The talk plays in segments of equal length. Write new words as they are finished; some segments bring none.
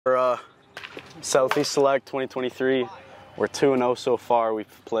For Southeast Select 2023, we're 2-0 so far. We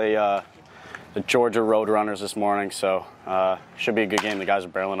play the Georgia Roadrunners this morning, so should be a good game. The guys are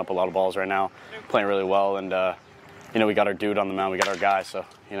barreling up a lot of balls right now, playing really well, and you know, we got our dude on the mound, we got our guy, so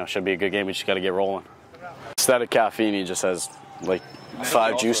you know, should be a good game. We just got to get rolling. Instead of caffeine, he just has like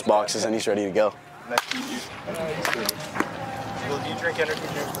 5 juice boxes and he's ready to go. Do you drink energy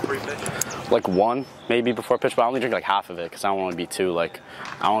drinks before you pitch? Like 1 maybe before pitch, but I only drink like half of it because I don't want to be too like,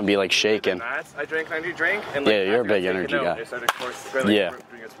 I don't want to be like shaking. I drink energy drink. And like, yeah, you're a big energy guy. Yeah.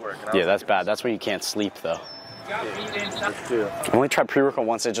 Yeah, that's bad. That's why you can't sleep though. I only tried pre-workout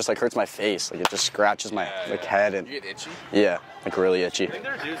once. It just like hurts my face. Like it just scratches my like head and. You get itchy? Yeah, like really itchy. I think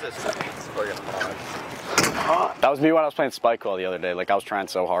there are dudes that That was me when I was playing spike ball the other day. Like I was trying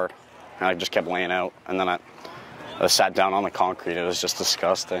so hard, and I just kept laying out, and then I sat down on the concrete. It was just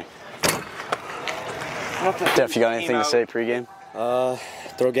disgusting. Def, you got anything to say pregame?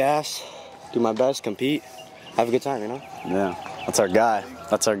 Throw gas, do my best, compete, have a good time, you know? Yeah, that's our guy.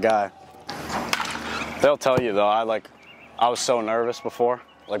 That's our guy. They'll tell you though, I was so nervous before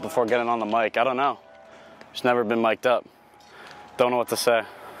getting on the mic. I don't know. Just never been mic'd up. Don't know what to say.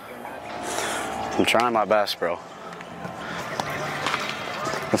 I'm trying my best, bro.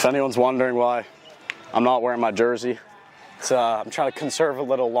 If anyone's wondering why I'm not wearing my jersey, it's, I'm trying to conserve a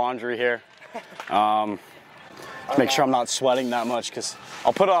little laundry here. Make sure I'm not sweating that much, because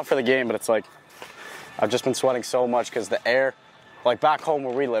I'll put it on for the game, but it's like, I've just been sweating so much because the air, like back home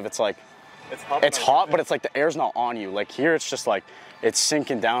where we live, it's like, it's hot, but it's like the air's not on you. Like here, it's just like, it's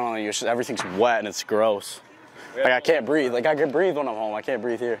sinking down on you. It's just, everything's wet and it's gross. Like I can't breathe. Like I can breathe when I'm home. I can't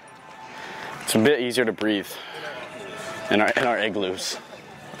breathe here. It's a bit easier to breathe in our igloos.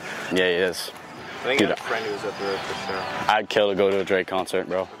 Yeah, he is. I think I have a friend who was at the show. I'd kill to go to a Drake concert,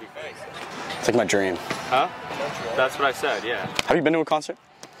 bro. It's like my dream. Huh? That's what I said, yeah. Have you been to a concert?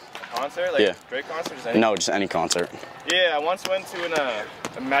 A concert? Like Drake concert? Just any? No, just any concert. Yeah, I once went to an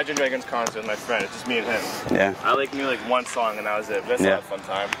Imagine Dragons concert with my friend. It's just me and him. Yeah. I knew like 1 song and that was it. But that's a lot of fun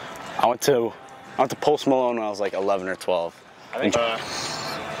time. I went to Post Malone when I was like 11 or 12. I think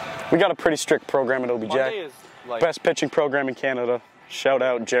we got a pretty strict program at OBJ. Monday is like best pitching program in Canada. Shout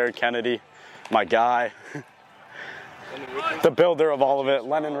out Jared Kennedy, my guy. The builder of all of it,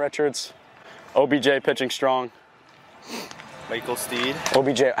 Lennon Richards. OBJ pitching strong. Michael Steed.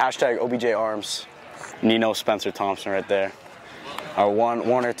 OBJ, hashtag OBJ arms. Nino Spencer Thompson right there. Our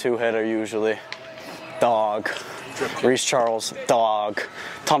one or two hitter usually. Dog. Reese Charles, dog.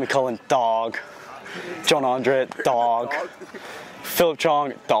 Tommy Cullen, dog. John Andre, dog. Philip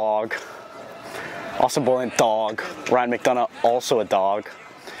Chong, dog. Austin Boylan, dog. Ryan McDonough, also a dog.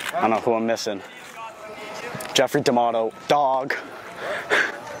 I don't know who I'm missing. Jeffrey D'Amato, dog.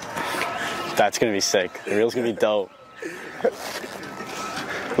 That's gonna be sick. The reel's gonna be dope.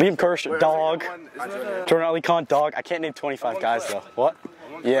 Liam Kirsch, dog. Jordan Ali Khan, dog. I can't name 25 guys though. What?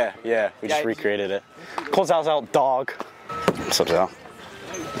 Yeah. We just recreated it. Cole Zalzal, dog. What's up, Zal?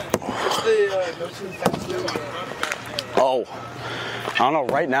 Oh, I don't know.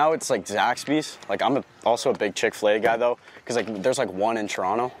 Right now it's like Zaxby's. Like I'm also a big Chick-fil-A guy though, because like there's like 1 in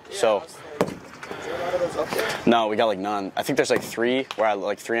Toronto. So. No, we got like none. I think there's like 3,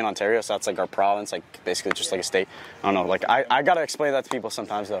 like 3 in Ontario, so that's like our province, like basically just like a state. I don't know, like I gotta explain that to people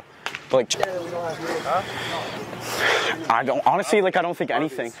sometimes though. But like, I don't think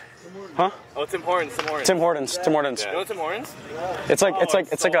anything. Huh? Oh, Tim Hortons. Tim Hortons. Yeah. You know Tim Hortons? It's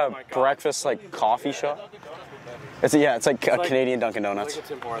like a breakfast like coffee shop. It's like a Canadian Dunkin' Donuts. It's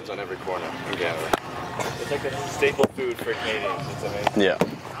like a Tim Hortons on every corner in Canada. It's like the staple food for Canadians. It's amazing. Yeah.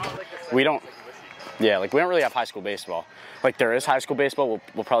 We don't really have high school baseball. Like there is high school baseball.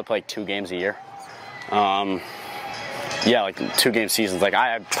 We'll probably play like 2 games a year. Yeah, like 2-game seasons. Like I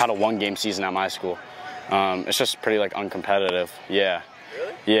had a 1-game season at my school. It's just pretty like uncompetitive. Yeah.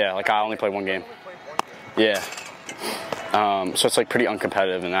 Really? Yeah, like I only play 1 game. Yeah. So it's like pretty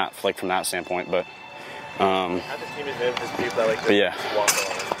uncompetitive in that, like from that standpoint. But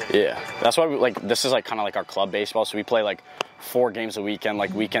yeah. That's why we like this is like kind of like our club baseball. So we play like 4 games a weekend,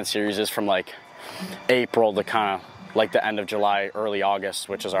 like weekend series is from like April to kind of like the end of July, early August,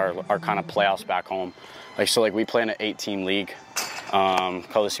 which is our kind of playoffs back home. Like so, like we play in an 8-team league called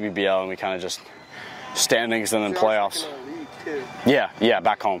the CBBL, and we kind of just standings and then playoffs. Yeah,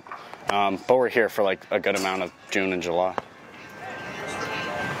 back home. But we're here for like a good amount of June and July.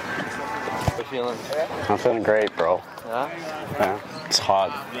 How you feeling? I'm feeling great, bro. Yeah, it's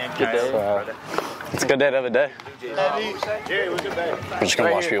hot. Good day. It's a good day to have a day. We're just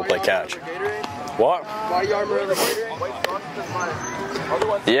gonna watch people play catch. What?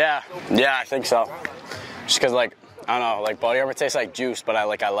 Yeah, I think so. Just because like I don't know. Like body armor tastes like juice, but I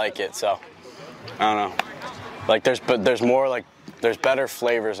like it. So I don't know. Like there's more like there's better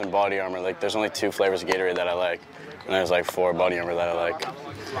flavors in body armor. Like there's only 2 flavors of Gatorade that I like, and there's like 4 body armor that I like.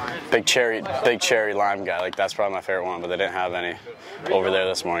 Big cherry lime guy. Like that's probably my favorite one, but they didn't have any over there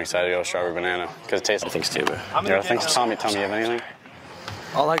this morning, so I had to go strawberry banana because it tastes. I think stupid. You know, thanks. Tell me, you have anything?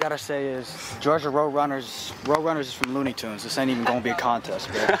 All I gotta say is Georgia Roadrunners is from Looney Tunes. This ain't even gonna be a contest,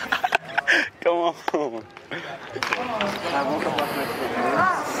 bro. Come on.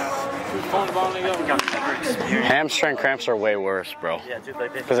 Hamstring cramps are way worse, bro. Yeah, dude,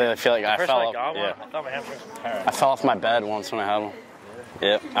 like because I feel like I fell off. Yeah. I thought my hamstrings were terrible. I fell off my bed once when I had them.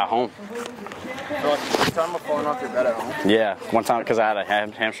 Yep, at home. Time of falling off your bed at home. Yeah, one time because I had a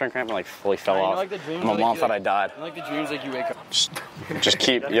hamstring cramp and like fully fell off. Like the dreams, my mom thought I died. Like the dreams, like you wake up. Just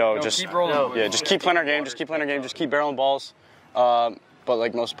keep, keep rolling. Yeah, just keep playing our game. Just keep playing our game. Just keep barreling balls. But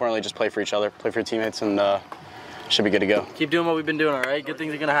like most importantly, just play for each other, play for your teammates, and should be good to go. Keep doing what we've been doing, all right? Good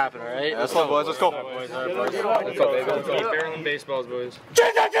things are gonna happen, all right? Let's go, boys. Let's go. Let's go, baby. Let's keep barreling baseballs, boys.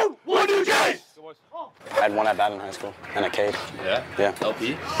 I had one at bat in high school and a Cade. Yeah? Yeah.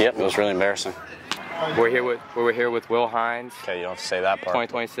 LP? Yep, it was really embarrassing. We're here with Will Hynes, Okay, you don't have to say that part.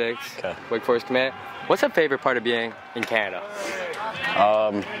 2026, Okay. Wake Forest commit. What's your favorite part of being in Canada?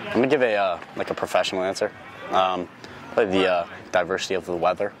 I'm gonna give a professional answer. Probably the diversity of the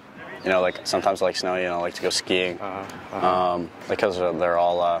weather. You know, like sometimes I like snow. You know, I like to go skiing. Because they're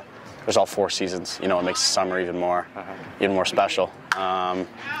all there's all 4 seasons. You know, it makes summer even more special.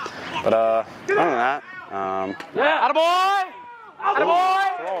 But other than that, Attaboy!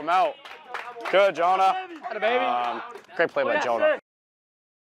 Attaboy! throw him out. Good, Jonah. Great play by Jonah.